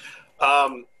parallel.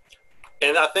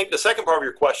 And I think the second part of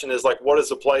your question is like, what is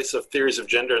the place of theories of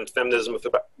gender and feminism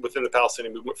within the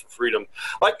Palestinian movement for freedom?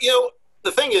 Like,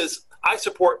 the thing is, I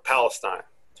support Palestine,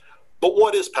 but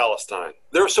what is Palestine?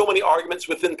 There are so many arguments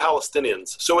within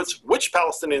Palestinians. So it's which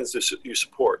Palestinians do you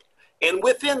support? And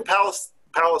within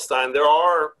Palestine, there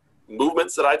are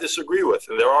movements that I disagree with,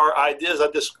 and there are ideas I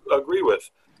disagree with.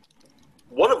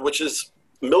 One of which is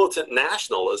militant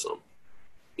nationalism.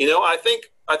 I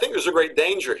think there's a great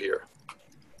danger here.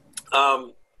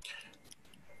 For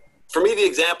me, the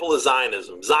example is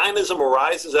Zionism. Zionism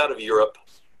arises out of Europe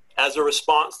as a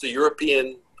response to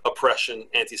European oppression,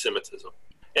 anti-Semitism.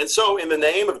 And so in the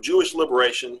name of Jewish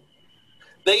liberation,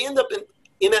 they end up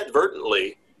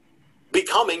inadvertently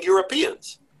becoming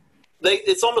Europeans.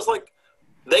 It's almost like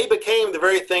they became the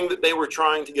very thing that they were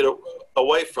trying to get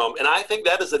away from. And I think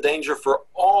that is a danger for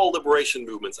all liberation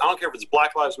movements. I don't care if it's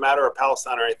Black Lives Matter or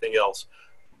Palestine or anything else.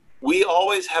 We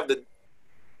always have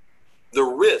the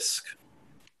risk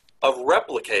of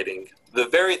replicating the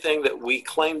very thing that we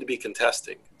claim to be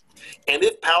contesting. And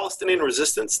if Palestinian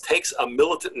resistance takes a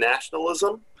militant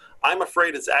nationalism, I'm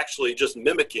afraid it's actually just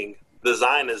mimicking the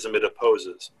Zionism it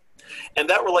opposes. And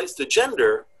that relates to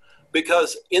gender,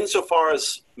 because insofar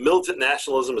as militant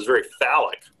nationalism is very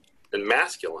phallic and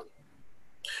masculine,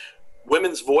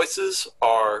 women's voices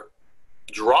are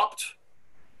dropped,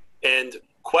 and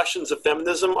questions of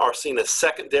feminism are seen as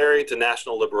secondary to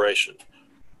national liberation.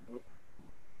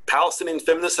 Palestinian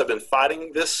feminists have been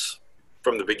fighting this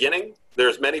from the beginning.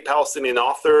 There's many Palestinian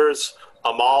authors,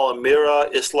 Amal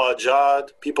Amira, Isla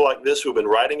Jad, people like this who have been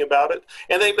writing about it.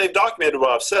 And they've documented what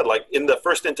I've said. Like in the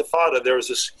first Intifada, there was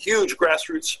this huge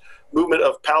grassroots movement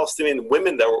of Palestinian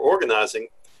women that were organizing.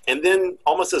 And then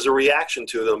almost as a reaction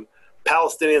to them,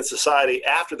 Palestinian society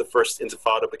after the first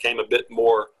Intifada became a bit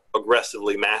more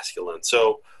aggressively masculine.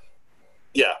 So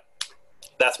yeah,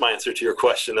 that's my answer to your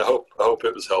question. I hope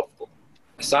it was helpful.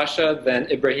 Sasha,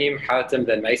 then Ibrahim, Hatem,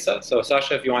 then Maisa. So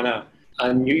Sasha, if you want to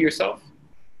unmute yourself.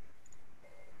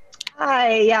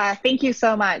 Hi, yeah, thank you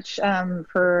so much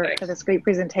for this great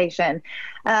presentation.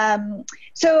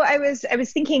 So I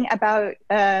was thinking about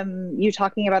you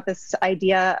talking about this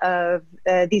idea of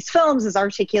these films as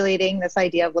articulating this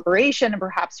idea of liberation and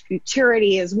perhaps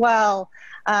futurity as well,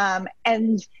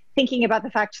 and thinking about the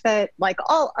fact that, like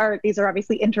all art, these are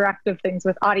obviously interactive things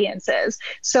with audiences.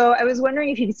 So I was wondering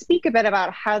if you could speak a bit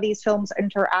about how these films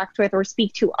interact with or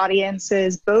speak to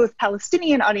audiences, both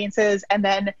Palestinian audiences and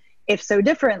then, if so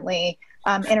differently,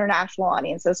 international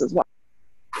audiences as well.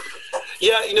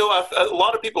 Yeah, a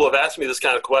lot of people have asked me this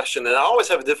kind of question, and I always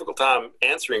have a difficult time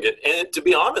answering it. And to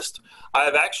be honest, I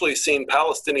have actually seen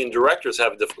Palestinian directors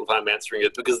have a difficult time answering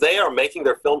it because they are making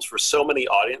their films for so many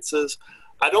audiences.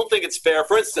 I don't think it's fair.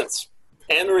 For instance,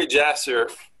 Annemarie Jacir,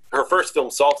 her first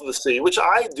film, Salt of the Sea, which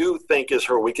I do think is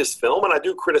her weakest film, and I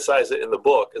do criticize it in the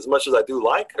book. As much as I do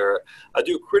like her, I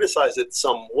do criticize it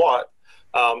somewhat,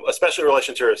 especially in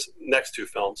relation to her next two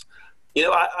films.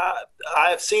 I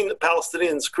have seen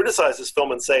Palestinians criticize this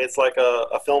film and say it's like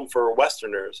a film for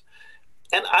Westerners.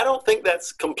 And I don't think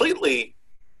that's completely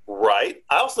right.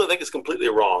 I also think it's completely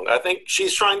wrong. I think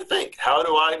she's trying to think, how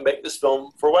do I make this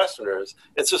film for Westerners?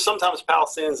 And so sometimes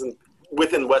Palestinians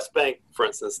within West Bank, for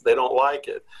instance, they don't like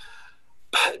it.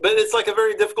 But it's like a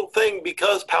very difficult thing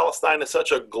because Palestine is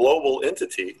such a global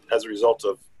entity as a result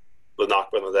of the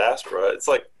Nakba and the diaspora. It's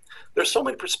like there's so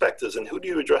many perspectives, and who do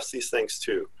you address these things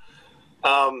to?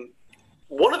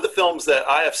 One of the films that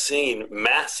I have seen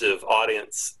massive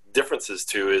audience differences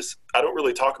to is, I don't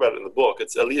really talk about it in the book,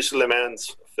 it's Elie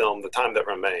Suleiman's film, The Time That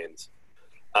Remains.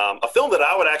 A film that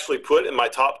I would actually put in my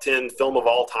top 10 film of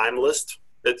all time list.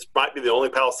 It might be the only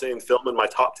Palestinian film in my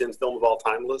top 10 film of all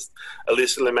time list. Elie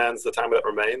Suleiman's The Time That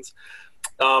Remains.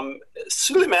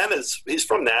 Suleiman he's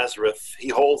from Nazareth. He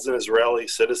holds an Israeli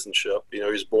citizenship.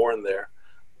 He's born there.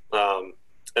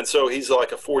 And so he's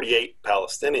like a 48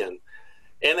 Palestinian.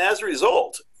 And as a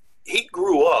result, he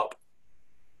grew up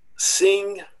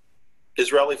seeing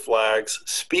Israeli flags,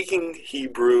 speaking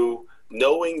Hebrew,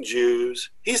 knowing Jews.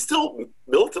 He's still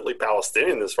militantly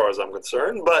Palestinian as far as I'm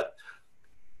concerned, but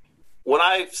when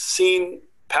I've seen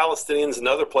Palestinians in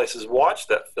other places watch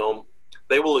that film,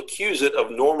 they will accuse it of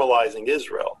normalizing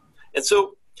Israel. And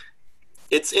so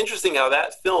it's interesting how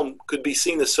that film could be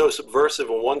seen as so subversive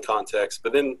in one context,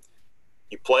 but then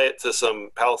you play it to some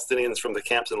Palestinians from the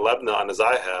camps in Lebanon, as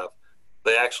I have,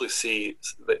 They actually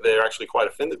they're actually quite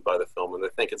offended by the film, and they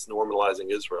think it's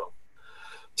normalizing Israel.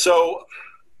 So,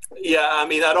 yeah, I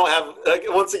mean, I don't have,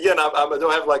 once again, I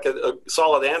don't have like a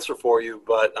solid answer for you,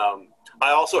 but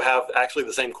I also have actually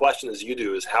the same question as you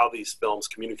do, is how these films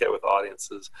communicate with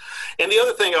audiences. And the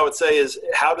other thing I would say is,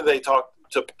 how do they talk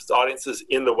to audiences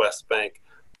in the West Bank?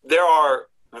 There are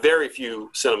very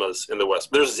few cinemas in the West.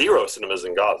 There's 0 cinemas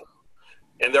in Gaza.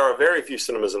 And there are very few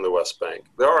cinemas in the West Bank.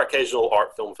 There are occasional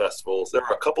art film festivals. There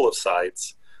are a couple of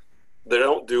sites. They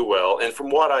don't do well. And from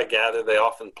what I gather, they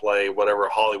often play whatever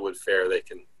Hollywood fare they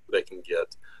can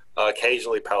get.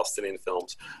 Occasionally Palestinian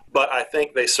films. But I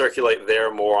think they circulate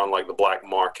there more on like the black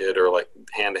market or like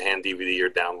hand-to-hand DVD or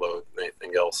download than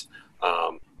anything else.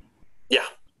 Yeah.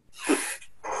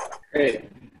 Great.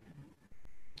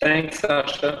 Thanks,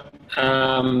 Sasha.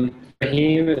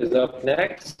 Rahim is up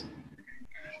next.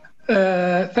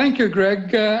 Thank you,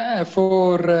 Greg,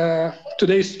 for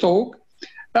today's talk.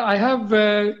 I have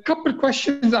a couple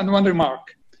questions and one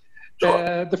remark.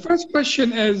 Sure. The first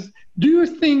question is, do you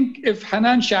think if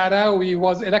Hanan Sha'rawi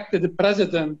was elected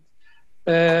president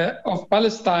of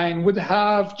Palestine would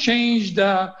have changed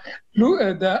the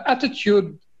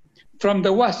attitude from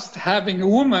the West, having a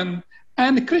woman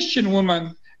and a Christian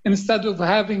woman, instead of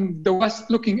having the West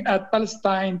looking at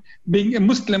Palestine being a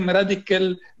Muslim,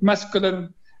 radical,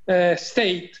 masculine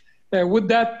state? Would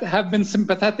that have been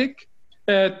sympathetic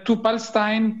to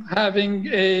Palestine, having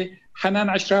a Hanan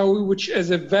Ashrawi, which is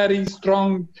a very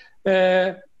strong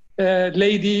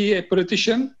lady, a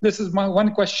politician? This is my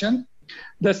one question.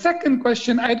 The second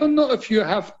question, I don't know if you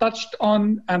have touched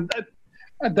on, and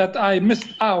that I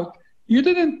missed out. You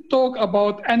didn't talk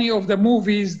about any of the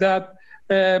movies that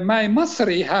my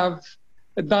Masri have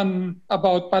done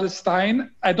about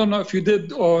Palestine. I don't know if you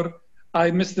did or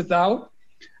I missed it out.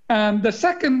 And the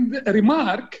second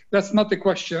remark, that's not a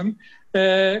question,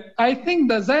 I think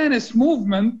the Zionist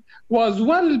movement was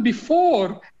well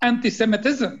before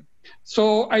anti-Semitism.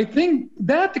 So I think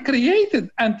that created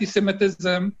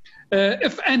anti-Semitism,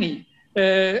 if any.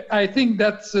 I think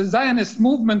that the Zionist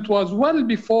movement was well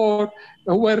before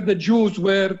where the Jews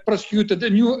were persecuted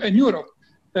in Europe.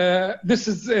 This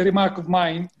is a remark of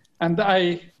mine, and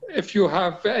if you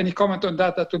have any comment on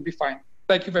that, that would be fine.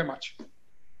 Thank you very much.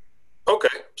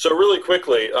 Okay, so really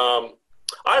quickly,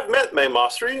 I've met May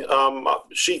Masri.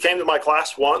 She came to my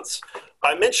class once.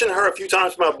 I mention her a few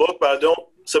times in my book, but I don't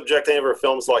subject any of her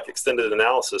films like extended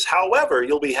analysis. However,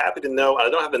 you'll be happy to know, I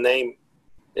don't have the name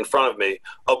in front of me,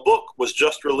 a book was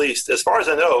just released. As far as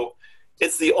I know,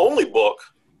 it's the only book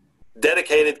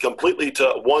dedicated completely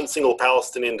to one single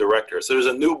Palestinian director. So there's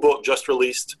a new book just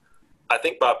released, I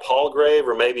think by Palgrave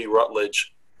or maybe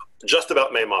Rutledge, just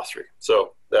about May Masri.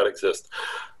 So that exists.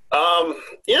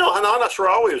 Hanan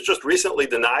Ashrawi was just recently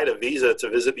denied a visa to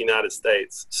visit the United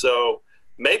States. So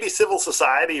maybe civil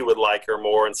society would like her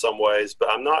more in some ways, but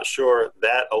I'm not sure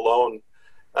that alone.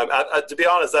 To be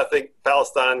honest, I think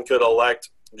Palestine could elect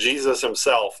Jesus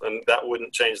himself, and that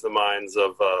wouldn't change the minds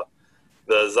of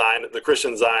the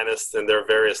Christian Zionists and their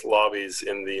various lobbies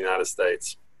in the United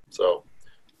States. So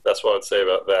that's what I would say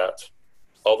about that.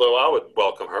 Although I would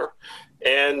welcome her.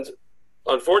 And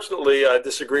unfortunately, I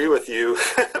disagree with you.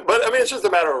 But I mean, it's just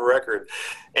a matter of record.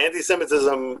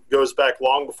 Anti-Semitism goes back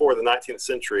long before the 19th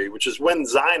century, which is when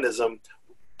Zionism,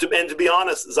 and to be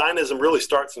honest, Zionism really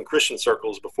starts in Christian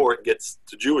circles before it gets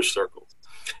to Jewish circles.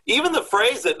 Even the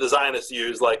phrase that the Zionists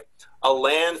use, like a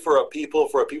land for a people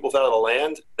without a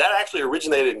land, that actually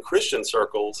originated in Christian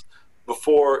circles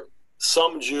before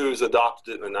some Jews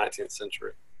adopted it in the 19th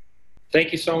century.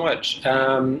 Thank you so much.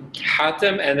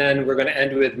 Hatem, and then we're going to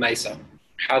end with Maisa.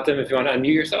 Hatem, if you want to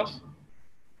unmute yourself.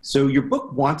 So your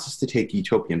book wants us to take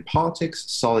utopian politics,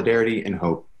 solidarity, and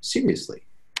hope seriously.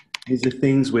 These are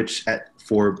things which,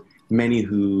 for many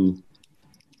who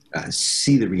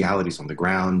see the realities on the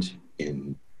ground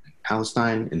in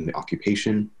Palestine, in the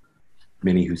occupation,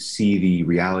 many who see the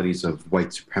realities of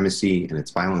white supremacy and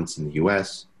its violence in the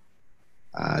US,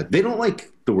 they don't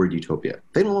like the word utopia.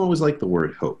 They don't always like the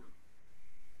word hope.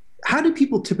 How do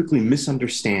people typically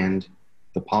misunderstand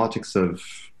the politics of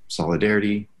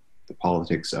solidarity, the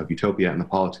politics of utopia, and the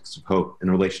politics of hope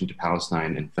in relation to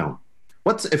Palestine and film?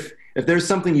 What's if there's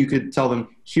something you could tell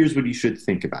them, here's what you should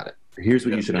think about it, or here's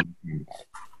what you should understand about it?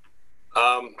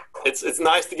 It's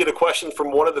nice to get a question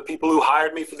from one of the people who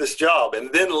hired me for this job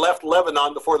and then left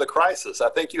Lebanon before the crisis. I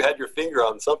think you had your finger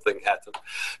on something, Hatem.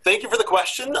 Thank you for the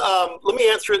question. Let me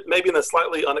answer it maybe in a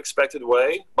slightly unexpected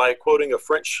way by quoting a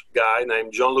French guy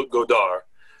named Jean-Luc Godard,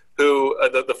 who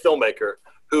the filmmaker,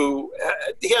 who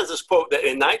he has this quote that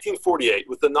in 1948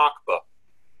 with the Nakba,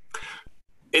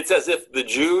 it's as if the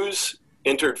Jews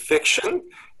entered fiction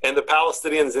and the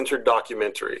Palestinians entered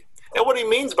documentary. And what he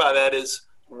means by that is,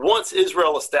 once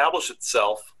Israel established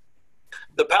itself,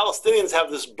 the Palestinians have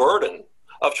this burden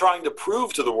of trying to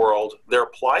prove to the world their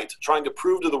plight, trying to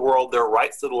prove to the world their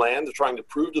rights to the land, trying to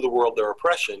prove to the world their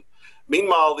oppression.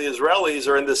 Meanwhile, the Israelis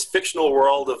are in this fictional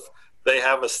world of they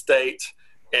have a state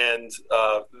and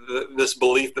this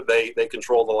belief that they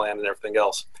control the land and everything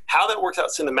else. How that works out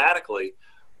cinematically,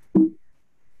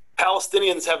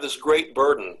 Palestinians have this great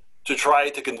burden to try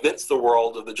to convince the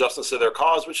world of the justice of their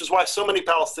cause, which is why so many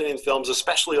Palestinian films,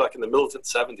 especially like in the militant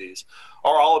 70s,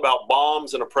 are all about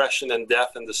bombs and oppression and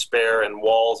death and despair and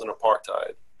walls and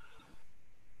apartheid.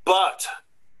 But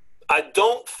I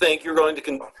don't think you're going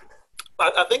to...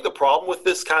 I think the problem with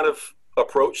this kind of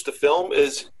approach to film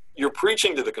is you're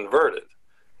preaching to the converted.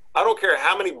 I don't care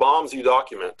how many bombs you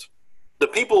document. The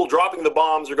people dropping the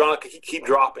bombs are going to keep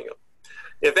dropping them.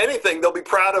 If anything, they'll be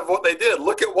proud of what they did.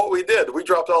 Look at what we did. We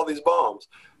dropped all these bombs.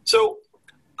 So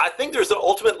I think there's an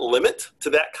ultimate limit to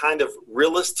that kind of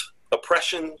realist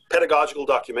oppression pedagogical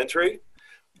documentary.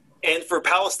 And for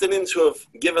Palestinians who have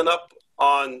given up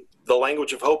on the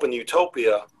language of hope and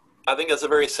utopia, I think that's a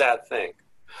very sad thing.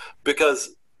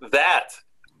 Because that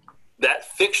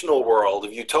fictional world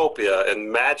of utopia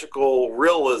and magical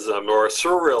realism or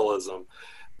surrealism,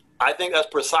 I think that's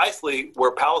precisely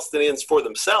where Palestinians for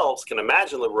themselves can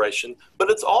imagine liberation, but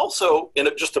it's also, in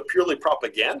just a purely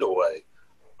propaganda way,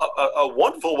 a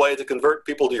wonderful way to convert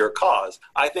people to your cause.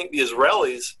 I think the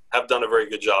Israelis have done a very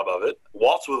good job of it.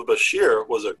 Waltz with Bashir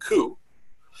was a coup.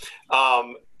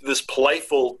 This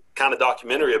playful kind of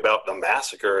documentary about the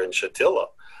massacre in Shatila.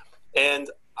 And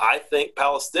I think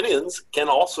Palestinians can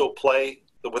also play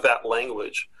with that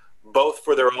language, both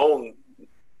for their own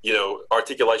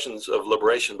articulations of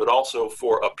liberation, but also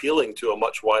for appealing to a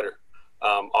much wider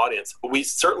audience. We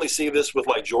certainly see this with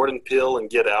like Jordan Peele and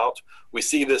Get Out. We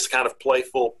see this kind of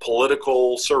playful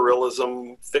political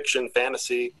surrealism, fiction,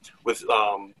 fantasy with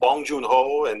Bong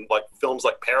Joon-ho and like films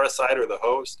like Parasite or The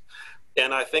Host.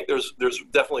 And I think there's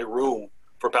definitely room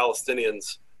for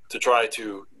Palestinians to try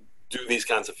to do these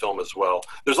kinds of film as well.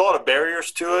 There's a lot of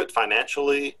barriers to it,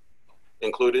 financially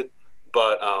included,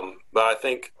 but I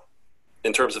think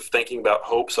in terms of thinking about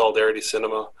hope, solidarity,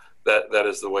 cinema, that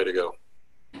is the way to go.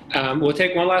 We'll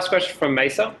take one last question from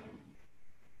Mesa.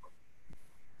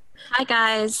 Hi,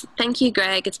 guys. Thank you,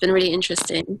 Greg. It's been really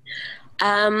interesting.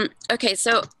 Okay,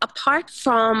 so apart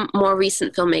from more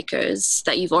recent filmmakers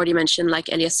that you've already mentioned, like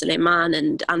Elias Suleiman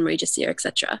and Annemarie, Jacir,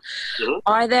 etc.,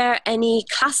 are there any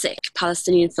classic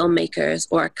Palestinian filmmakers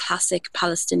or classic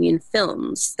Palestinian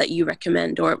films that you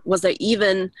recommend? Or was there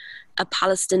even a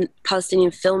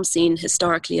Palestinian film scene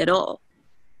historically at all?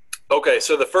 Okay,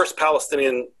 so the first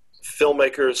Palestinian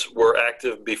filmmakers were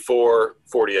active before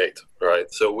 48,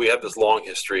 right? So we have this long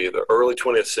history, the early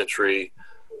 20th century.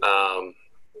 I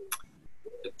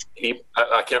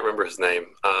can't remember his name.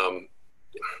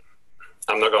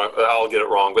 I'll get it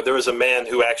wrong, but there was a man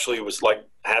who actually was like,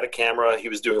 had a camera. He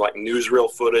was doing like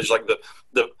newsreel footage, like the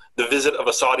visit of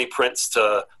a Saudi prince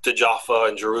to Jaffa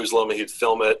and Jerusalem, and he'd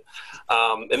film it.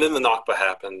 And then the Nakba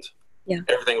happened. Yeah.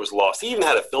 Everything was lost. He even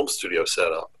had a film studio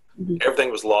set up. Mm-hmm.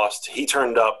 Everything was lost. He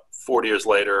turned up 40 years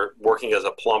later working as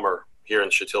a plumber here in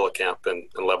Shatila camp in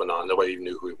Lebanon. Nobody even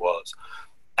knew who he was.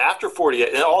 After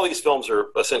 48, and all these films are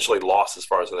essentially lost as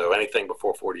far as I know, anything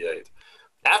before 48.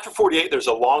 After 48, there's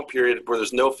a long period where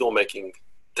there's no filmmaking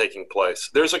taking place.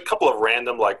 There's a couple of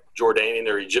random, like Jordanian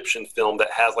or Egyptian film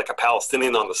that has like a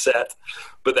Palestinian on the set,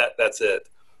 but that's it.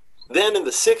 Then in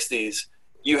the 60s,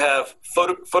 you have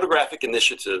photographic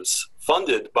initiatives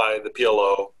funded by the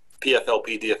PLO,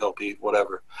 PFLP, DFLP,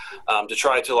 whatever, to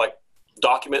try to like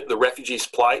document the refugees'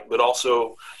 plight, but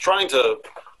also trying to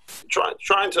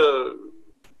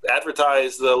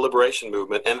advertise the liberation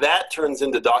movement, and that turns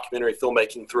into documentary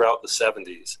filmmaking throughout the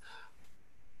 70s.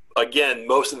 Again,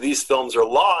 most of these films are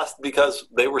lost because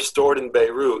they were stored in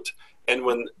Beirut, and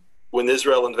when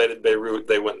Israel invaded Beirut,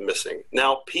 they went missing.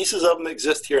 Now, pieces of them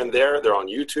exist here and there. They're on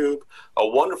YouTube. A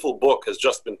wonderful book has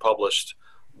just been published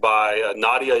by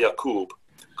Nadia Yaqub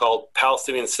called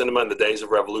Palestinian Cinema in the Days of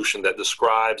Revolution that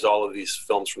describes all of these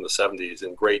films from the 70s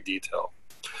in great detail.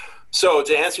 So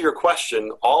to answer your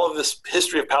question, all of this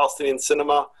history of Palestinian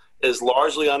cinema is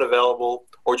largely unavailable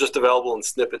or just available in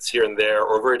snippets here and there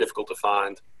or very difficult to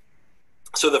find.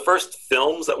 So the first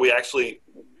films that we actually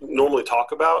normally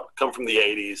talk about come from the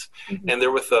 80s, and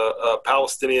they're with a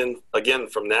Palestinian, again,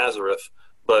 from Nazareth,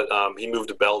 but he moved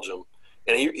to Belgium.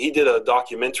 And he did a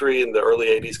documentary in the early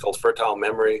 80s called Fertile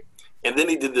Memory, and then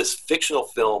he did this fictional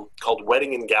film called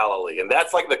Wedding in Galilee, and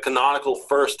that's like the canonical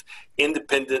first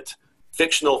independent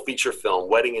fictional feature film,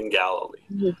 Wedding in Galilee.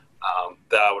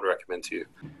 that I would recommend to you.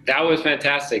 That was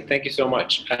fantastic. Thank you so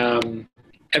much.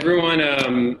 Everyone,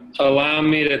 allow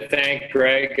me to thank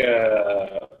Greg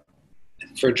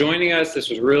for joining us. This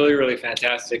was really, really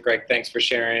fantastic. Greg, thanks for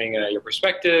sharing your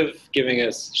perspective,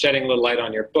 shedding a little light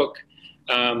on your book.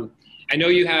 I know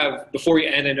you have, before we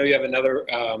end, I know you have another,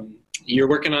 you're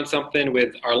working on something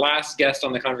with our last guest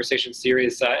on the conversation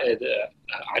series, Saed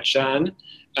Adshan.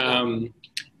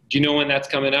 Do you know when that's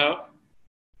coming out?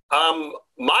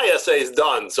 My essay is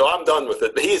done, so I'm done with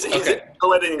it. He's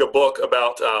editing a book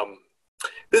about,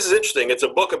 this is interesting, it's a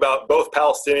book about both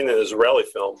Palestinian and Israeli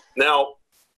film. Now,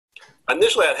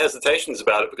 initially I had hesitations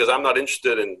about it because I'm not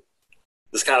interested in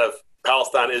this kind of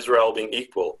Palestine-Israel being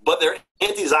equal, but they're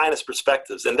anti-Zionist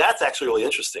perspectives, and that's actually really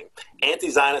interesting.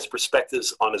 Anti-Zionist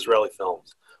perspectives on Israeli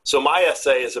films. So my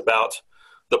essay is about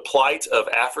the plight of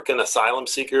African asylum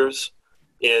seekers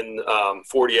in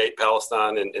 48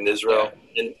 Palestine and Israel,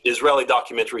 and Israeli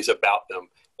documentaries about them,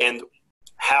 and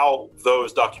how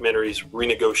those documentaries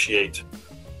renegotiate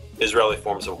Israeli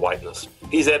forms of whiteness.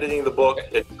 He's editing the book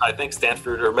at, I think,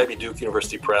 Stanford or maybe Duke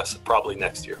University Press, probably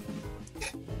next year.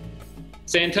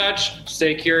 Stay in touch,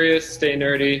 stay curious, stay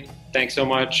nerdy. Thanks so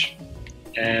much.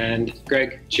 And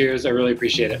Greg, cheers. I really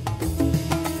appreciate it.